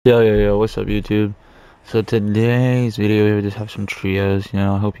Yo, what's up, YouTube? So today's video, we just have some trios,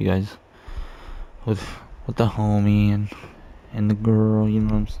 I hope you guys, with the homie and the girl, you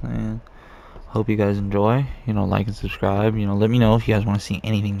know what I'm saying? Hope you guys enjoy, like and subscribe, let me know if you guys want to see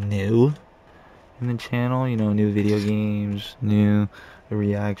anything new in the channel, new video games, new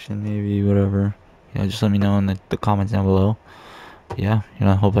reaction, maybe, whatever. Just let me know in the comments down below. Yeah,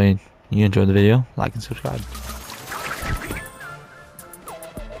 hope you enjoyed the video, like and subscribe.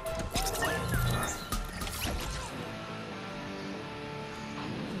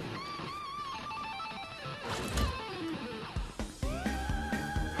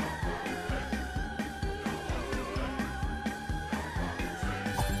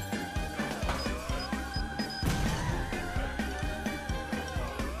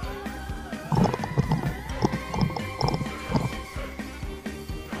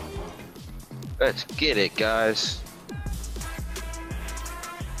 Let's get it, guys.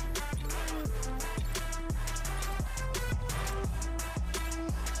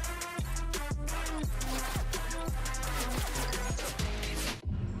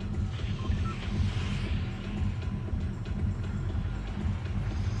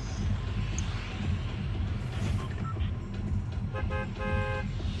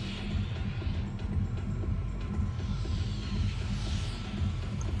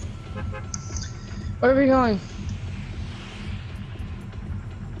 Where are we going?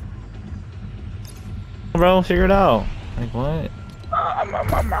 Bro, figure it out. Like, what?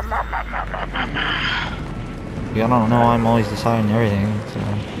 Y'all don't know I'm always deciding everything, so.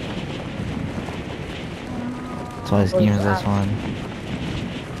 That's why this game is this one.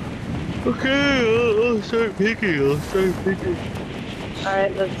 Okay, I'll start picking.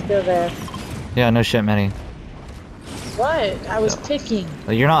 Alright, let's go there. Yeah, no shit, Manny. What? I was picking.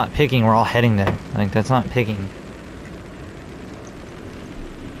 Like, you're not picking, we're all heading there. Like, that's not picking.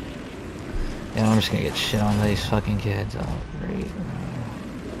 Yeah, I'm just gonna get shit on by these fucking kids. Oh, great.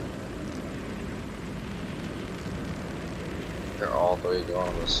 They're all three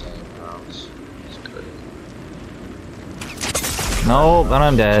going to the same house. It's crazy. No, but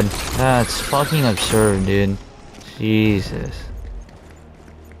I'm dead. That's fucking absurd, dude. Jesus.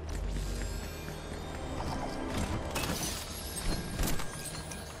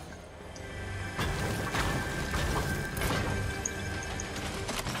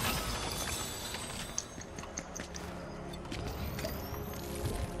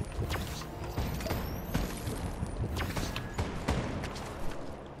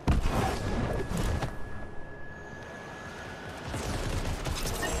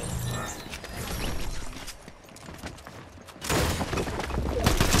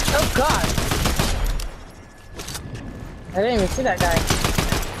 Oh god! I didn't even see that guy.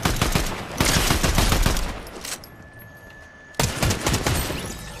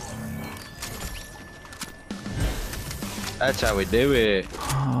 That's how we do it.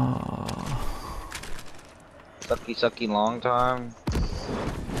 Sucky long time.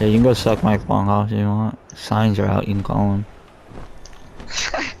 Yeah, you can go suck Mike Long off if you want. Signs are out, you can call him.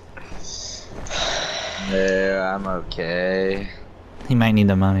 Yeah, I'm okay. He might need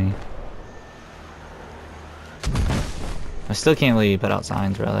the money. I still can't believe you put out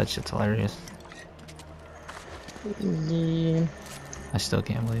signs, bro. That shit's hilarious. Yeah. I still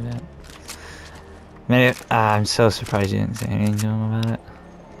can't believe that. Man, I'm so surprised you didn't say anything to him about it.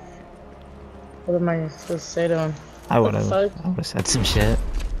 What am I supposed to say to him? I would What the fuck? have said some shit.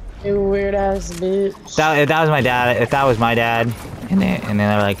 You weird ass bitch. If that was my dad, and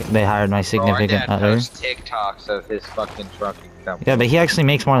they're like, they hired my significant Our dad other. posts TikToks of his fucking trucking company. Yeah, but he actually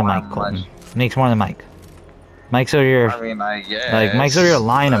makes more than Mike, Colton. He makes more than Mike. Mike's over here, I mean, I guess. like, Mike's over here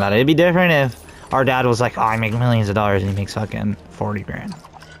lying about it. It'd be different if our dad was like, oh, I make millions of dollars and he makes fucking 40 grand.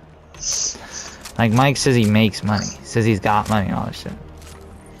 Like, Mike says he makes money. He says he's got money and all this shit.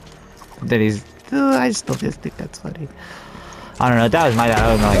 That he's, I still just think that's funny. I don't know, if that was my dad,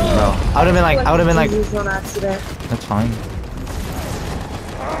 I would have been like, bro. I would have been like, On accident. that's fine.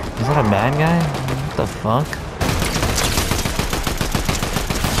 Is that a bad guy? What the fuck?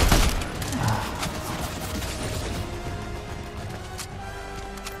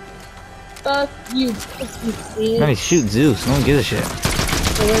 Fuck you, pussy bitch. No, he shoot Zeus. No one gives a shit.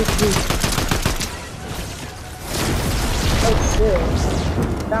 So where's Zeus? Oh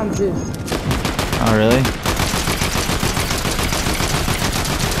shit. Found Zeus. Oh, really?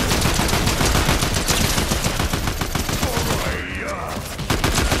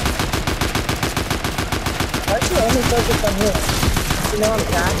 Why should I only focus on him? You know I'm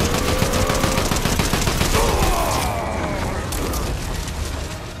fast.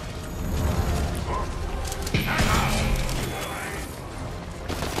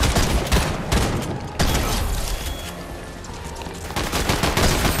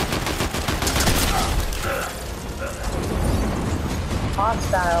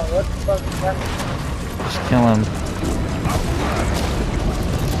 Wow, what the fuck is that? Just kill him.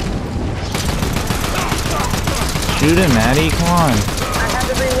 Shoot him, Maddie. Come on. I had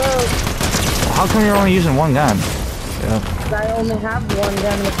to reload. Well, how come you're only using one gun? Yeah. 'Cause I only have one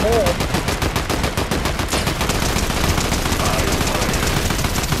gun with bullet.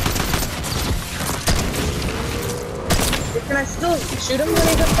 Can I still shoot him when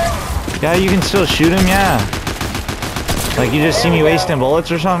he's up there? Yeah, you can still shoot him, yeah. Like, you just see me wasting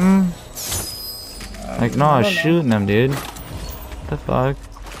bullets or something? Like, no, I was shooting them, dude. What the fuck?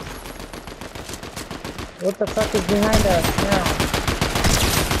 What the fuck is behind us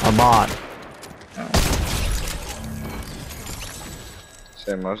now? A bot.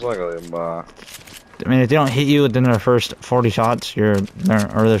 Say most likely a bot. I mean, if they don't hit you within their first 40 shots, or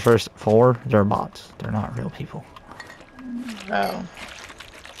their first 4, they're bots. They're not real people. Oh.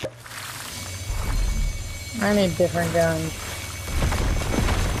 I need different guns.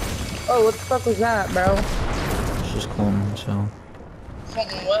 Oh, what the fuck was that, bro? It's just cloning, so.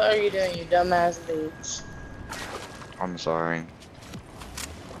 What are you doing, you dumbass bitch? I'm sorry.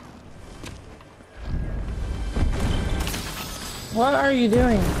 What are you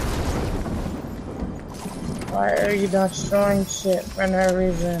doing? Why are you destroying shit for no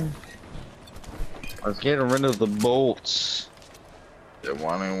reason? I was getting rid of the bolts. Didn't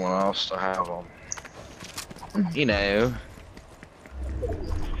want anyone else to have them. You know.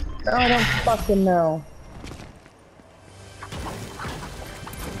 No, I don't fucking know.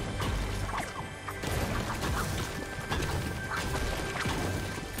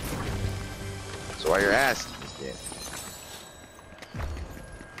 That's why you're asking this kid.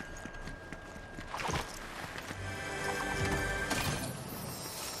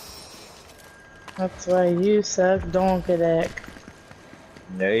 That's why you suck donkey dick.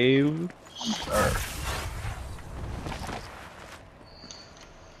 No, sir.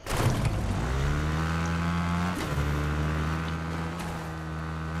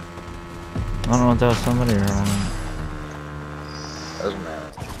 I don't know if that was somebody or not. Doesn't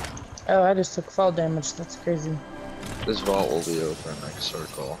matter. Oh, I just took fall damage. That's crazy. This vault will be open next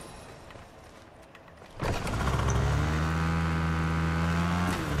circle.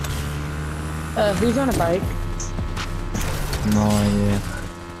 Who's on a bike? No idea.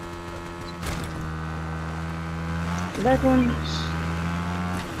 That one.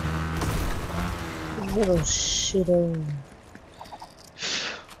 Little shitto.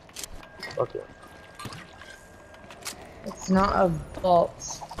 Fuck it. It's not a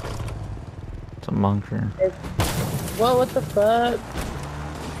vault. It's a bunker. Whoa, what the fuck?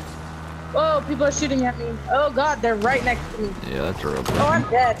 Whoa, people are shooting at me. Oh god, they're right next to me. Yeah, that's a real Oh, I'm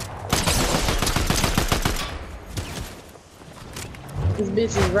dead. This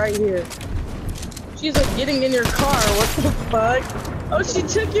bitch is right here. She's like getting in your car. What the fuck? Oh, she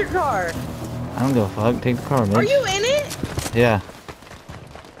took your car. I don't give a fuck. Take the car, bitch. Are you in it? Yeah.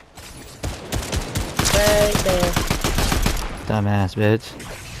 Right there. Dumbass bitch.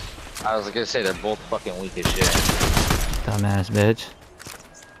 I was gonna say they're both fucking weak as shit. Dumbass bitch.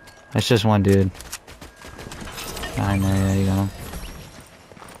 It's just one dude. I know, yeah, you go.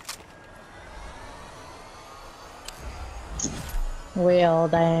 Well,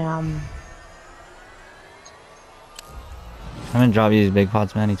 damn. I'm gonna drop you these big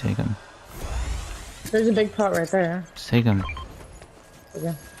pots, man. You take them. There's a big pot right there. Just take them.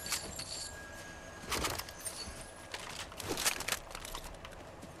 Okay.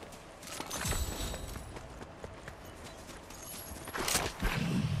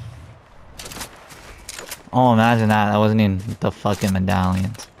 Oh, imagine that. That wasn't even the fucking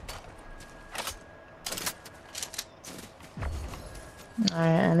medallions.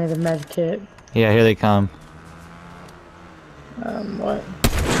 Alright, I need a med kit. Yeah, here they come. What?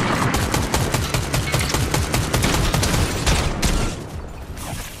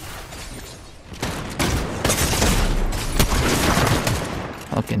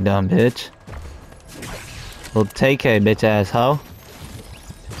 Fucking dumb bitch. Little TK bitch ass hoe.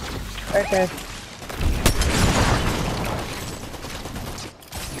 Okay.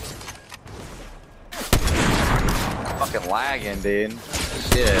 Fucking lagging, dude.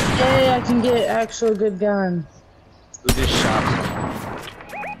 Shit. Hey, I can get actual good gun. Who just shot me?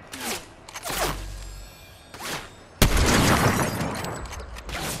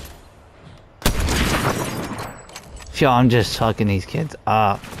 Yo, I'm just fucking these kids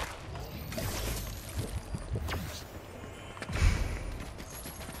up.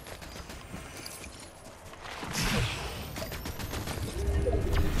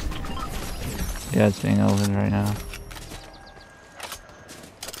 Yeah, it's being opened right now.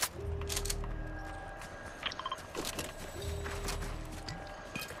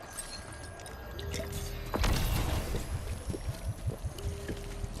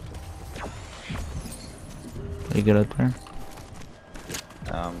 You good up there?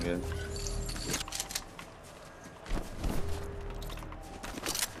 Nah, I'm good.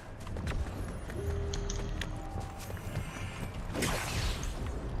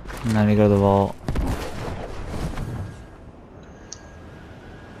 And then you go to the vault.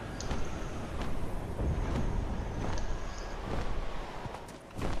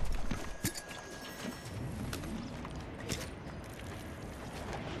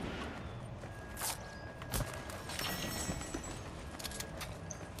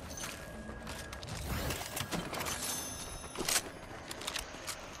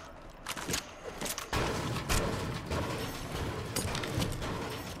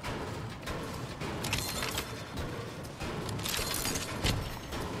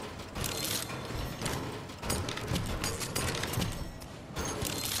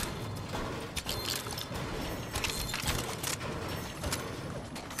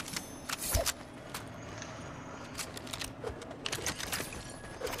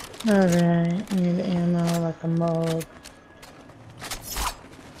 Alright, I need ammo like a mug.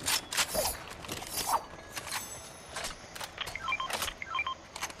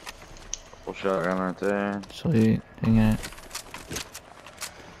 Full shotgun right there. Sweet, dang it.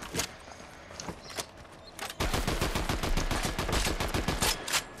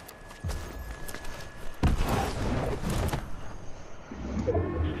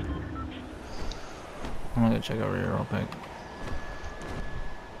 I'm gonna go check over here real quick.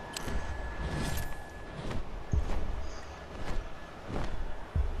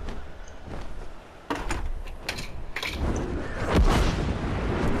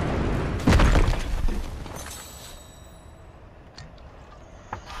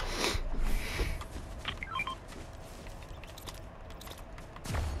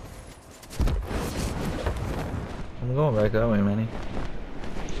 I'm going back that way, Manny.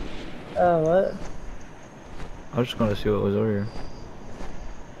 What? I was just gonna see what was over here.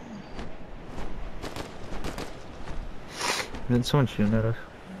 Then someone shooting at us.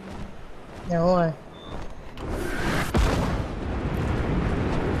 No way.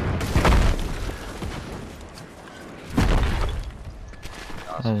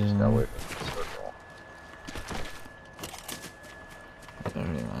 Just got away from the circle.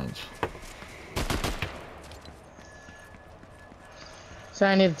 Very much. So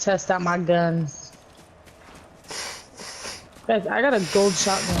I need to test out my guns. Guys, I got a gold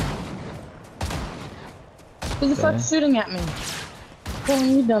shotgun. Who the fuck's shooting at me? Pulling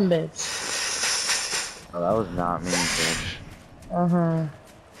you dumb bitch. Oh, that was not me, bitch. Uh-huh.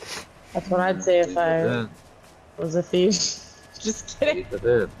 That's what I'd say if I was a thief. Just kidding. I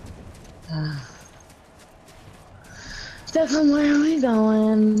did. Stefan, where are we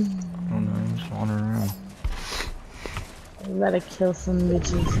going? I don't know, I'm just wandering around. We gotta kill some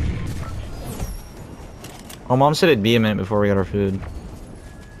bitches. Oh, Mom said it'd be a minute before we got our food.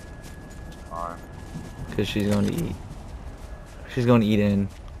 Alright. Because she's going to eat. She's going to eat in.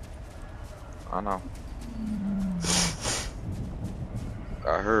 I know.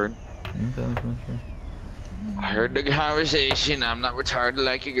 I heard. I heard the conversation. I'm not retarded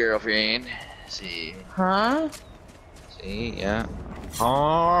like your girlfriend. See. Huh? See, yeah.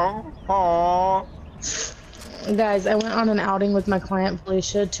 Oh. Guys, I went on an outing with my client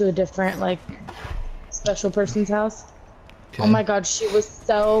Felicia to a different, like, special person's house. Okay. Oh my god, she was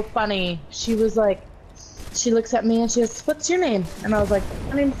so funny. She was like, she looks at me and she goes, "What's your name?" And I was like,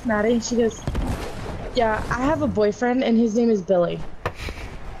 "My name's Maddie." She goes, "Yeah, I have a boyfriend and his name is Billy."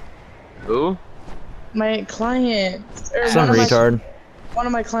 Who? My client. Or Some retard. One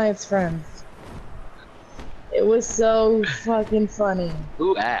of my client's friends. It was so fucking funny.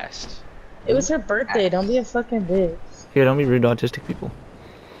 Who asked? It was her birthday. Don't be a fucking bitch. Here, don't be rude to autistic people.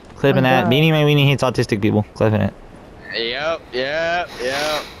 Clipping Oh that. God. Beanie My Weenie hates autistic people. Clipping it. Yep.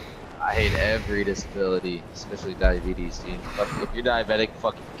 I hate every disability, especially diabetes, dude. If you're diabetic,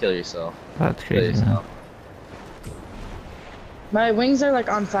 fucking kill yourself. That's Kill crazy. Man. yourself. My wings are like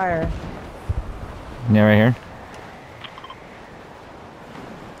on fire. Yeah, right here.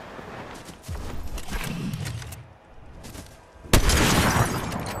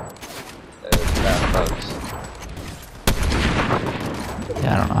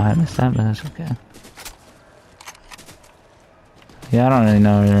 Yeah, I don't know how I missed that, but that's okay. Yeah, I don't really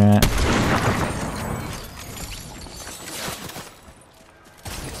know where you're at.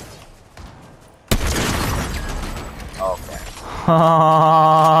 Okay.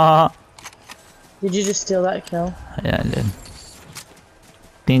 Did you just steal that kill? Yeah, I did.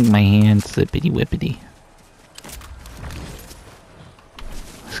 Think my hand slippity whippity.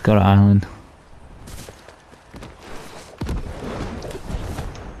 Let's go to island.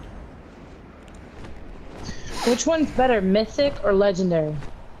 Which one's better, mythic or legendary?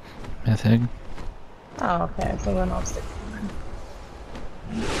 Mythic. Oh, okay. So then I'll stick to mine.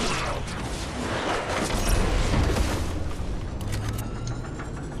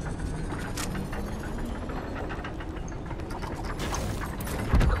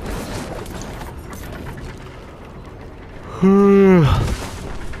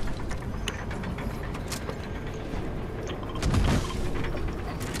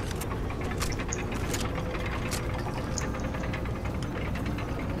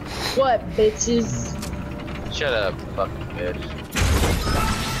 What, bitches? Shut up, fucking bitch.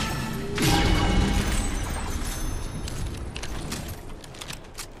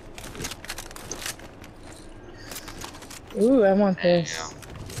 Ooh, I want this.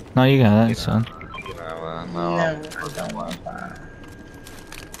 No, you got it, son. You know, No, no. I don't want that.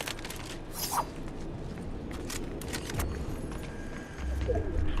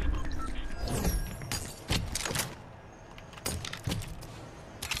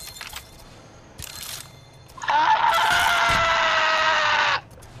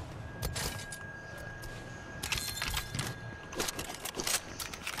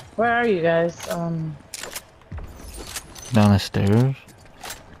 Where are you guys? Down the stairs.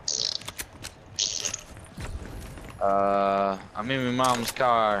 I'm in my mom's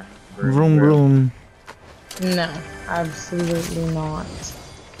car. Vroom vroom. No, absolutely not.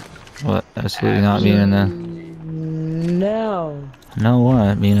 What? Absolutely not being in the. No. No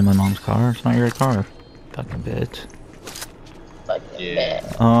what? Being in my mom's car? It's not your car. Fucking bitch. Fucking Yeah.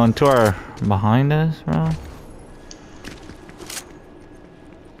 bad. To our behind us, bro.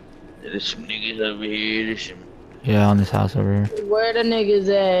 There's some niggas over here. There's some. Yeah, on this house over here. Where the niggas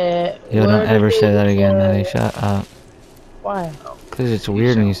at? Yo, Where don't the ever say that niggas again, at? Maddie. Shut up. Why? Cause it's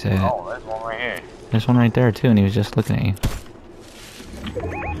weird when you say it. Oh, there's one right here. There's one right there too, and he was just looking at you.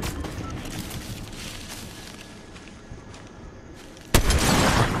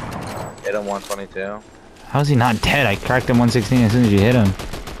 Hit him 122. How's he not dead? I cracked him 116 as soon as you hit him.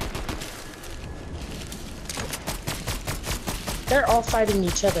 They're all fighting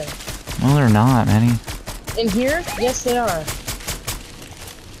each other. No, they're not, Manny. In here? Yes, they are.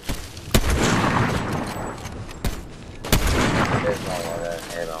 There's no way I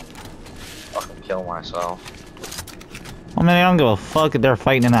hit him. Fucking kill myself. Well, man, I don't give a fuck if they're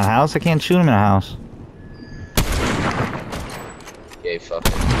fighting in that house. I can't shoot them in a house. Yay,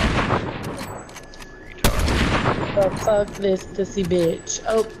 fucking. Oh, fuck this pussy bitch.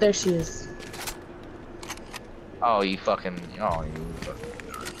 Oh, there she is. Oh, you fucking. Oh, you fucking.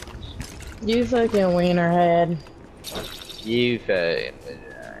 You fucking wiener head. You fucking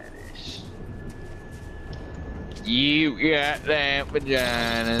vaginas. You got that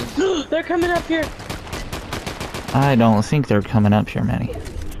vaginas. They're coming up here. I don't think they're coming up here, Manny.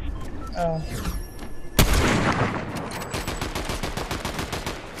 Oh.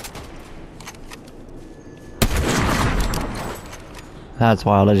 That's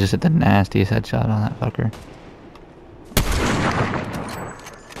wild. I just hit the nastiest headshot on that fucker.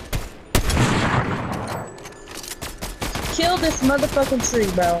 Kill this motherfucking tree,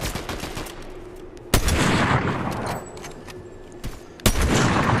 bro.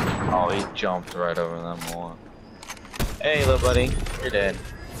 Oh, he jumped right over them one. Hey, little buddy, you're dead.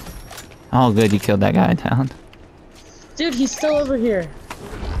 Oh, good. You killed that guy down. Dude, he's still over here.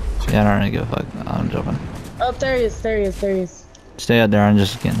 Yeah, I don't really give a fuck. I'm jumping. Oh, there he is. There he is. There he is. Stay out there. I'm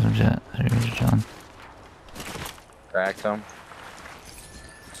just getting some shit. Here's John. Cracked him.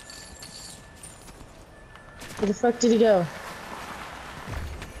 Where the fuck did he go?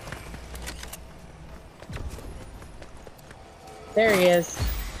 There he is.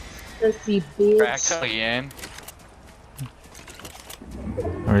 Pussy Cracked bitch. him again.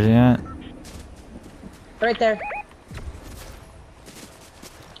 Where's he at? Right there.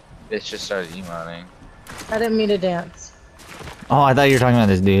 Bitch just started emoting. I didn't mean to dance. Oh, I thought you were talking about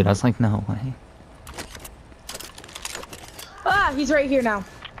this dude. I was like, no way. Ah, he's right here now.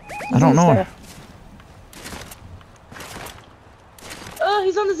 I don't know her. Oh,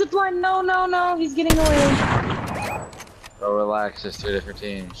 he's on the zip line. No, no, no. He's getting away. Bro, relax. There's 3 different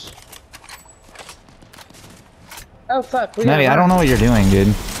teams. Oh, fuck. We Maddie, gotta I don't know run. what you're doing,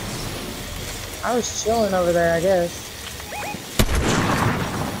 dude. I was chilling over there, I guess.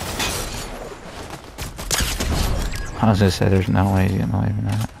 I was gonna say, there's no way he's getting away from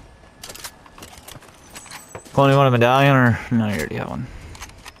that. Cole, you want a medallion or? No, you already have one.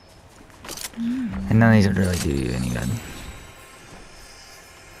 And none of these would really do you any good.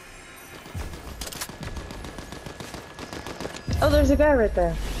 Oh, there's a guy right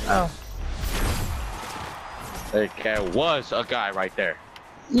there. Oh. There was a guy right there.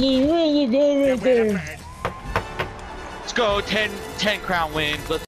 Yeah, you did right there. Let's go. 10 crown wins. Let's